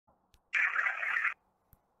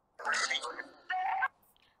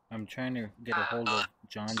I'm trying to get a hold of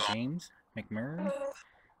John James Mcmurray,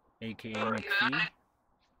 aka Mcfee.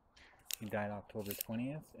 He died October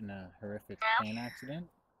 20th in a horrific plane accident.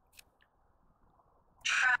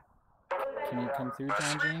 Can you come through,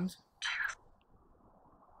 John James?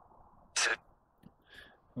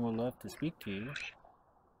 We would love to speak to you.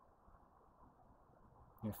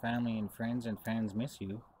 Your family and friends and fans miss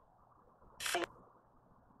you.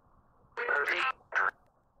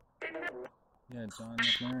 Yeah, John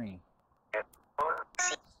Mcmurray.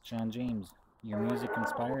 John James, your music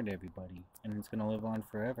inspired everybody, and it's gonna live on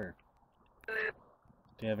forever. Do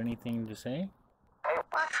you have anything to say?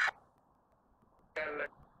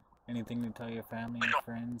 Anything to tell your family and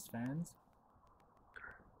friends, fans?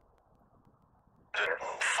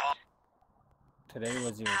 Today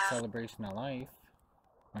was your celebration of life.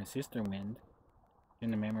 My sister went,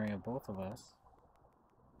 in the memory of both of us.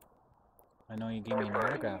 I know you gave me an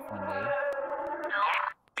autograph one day.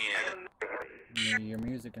 Your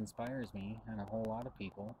music inspires me and a whole lot of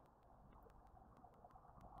people.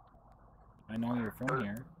 I know you're from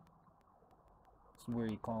here. This is where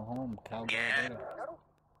you call home, Calgary, Alberta.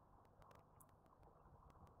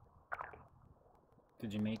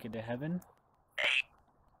 Did you make it to heaven?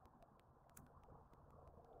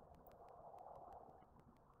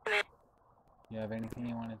 You have anything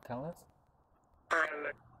you want to tell us?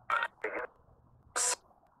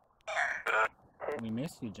 We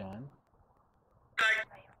miss you, John.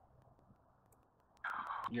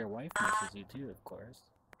 Your wife misses you too, of course.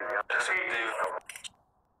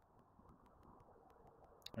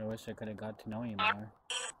 I wish I could have got to know you more.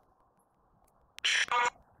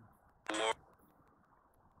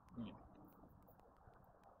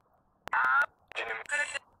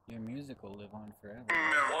 Your music will live on forever.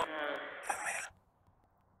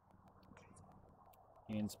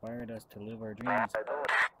 You inspired us to live our dreams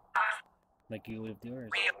like you lived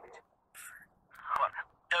yours.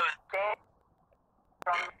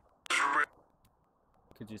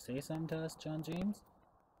 Could you say something to us, John James?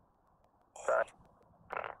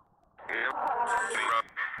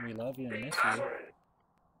 We love you and miss you.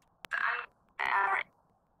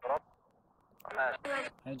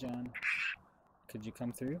 Hi, John. Could you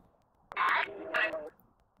come through?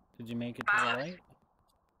 Did you make it to the light?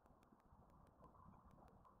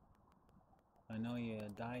 I know you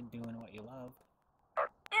died doing what you loved.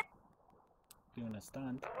 Doing a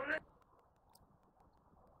stunt.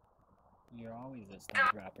 You're always a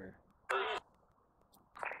stunt rapper.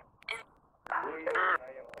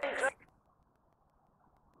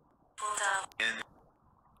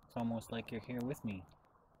 It's almost like you're here with me.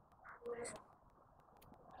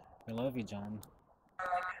 I love you, John.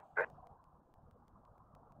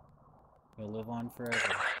 You'll live on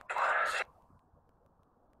forever.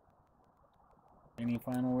 Any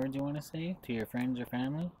final words you want to say to your friends or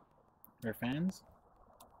family? Or fans?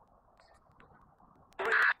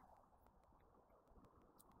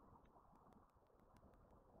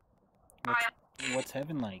 What's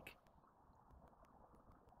heaven like?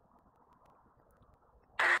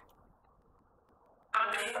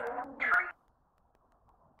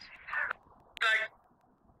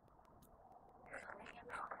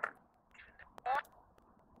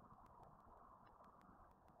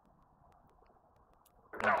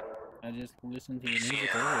 I just listened to your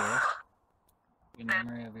music earlier in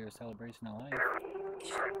memory of your celebration of life.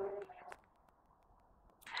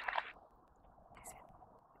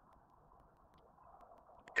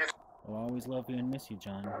 I'll always love you and miss you,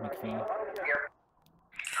 John Mcfee.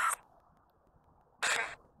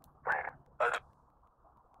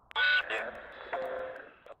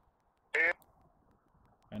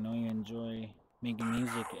 I know you enjoy making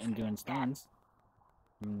music and doing stunts,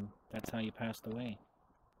 and that's how you passed away.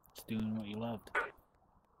 Just doing what you loved.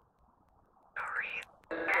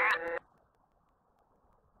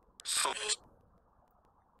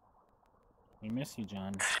 We miss you,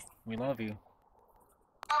 John. We love you.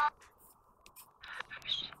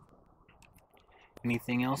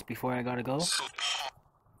 Anything else before I gotta go?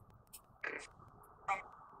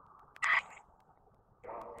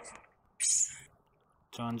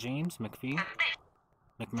 John James, Mcfee,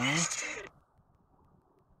 Mcmurray.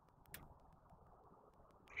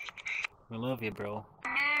 We love you, bro.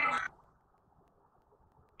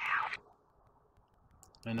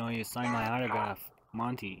 I know you signed my autograph.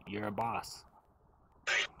 Monty, you're a boss.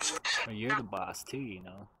 But you're the boss too, you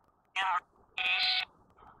know.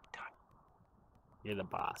 You're the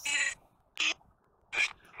boss.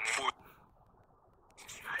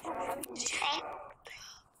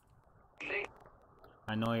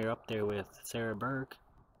 I know you're up there with Sarah Burke.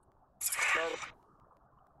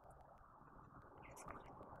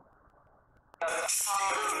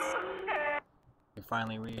 You're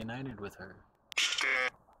finally reunited with her.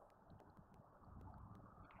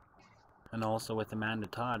 And also with Amanda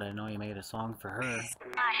Todd, I know you made a song for her.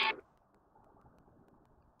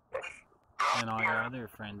 And all your other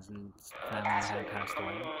friends and family had passed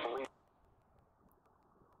away.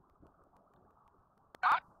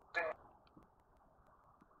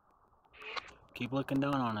 Keep looking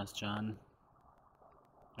down on us, John.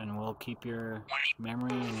 And we'll keep your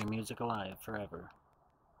memory and your music alive forever.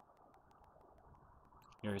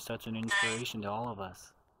 You're such an inspiration to all of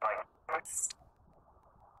us.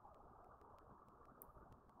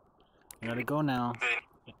 I gotta go now.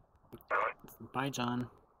 Bye, John.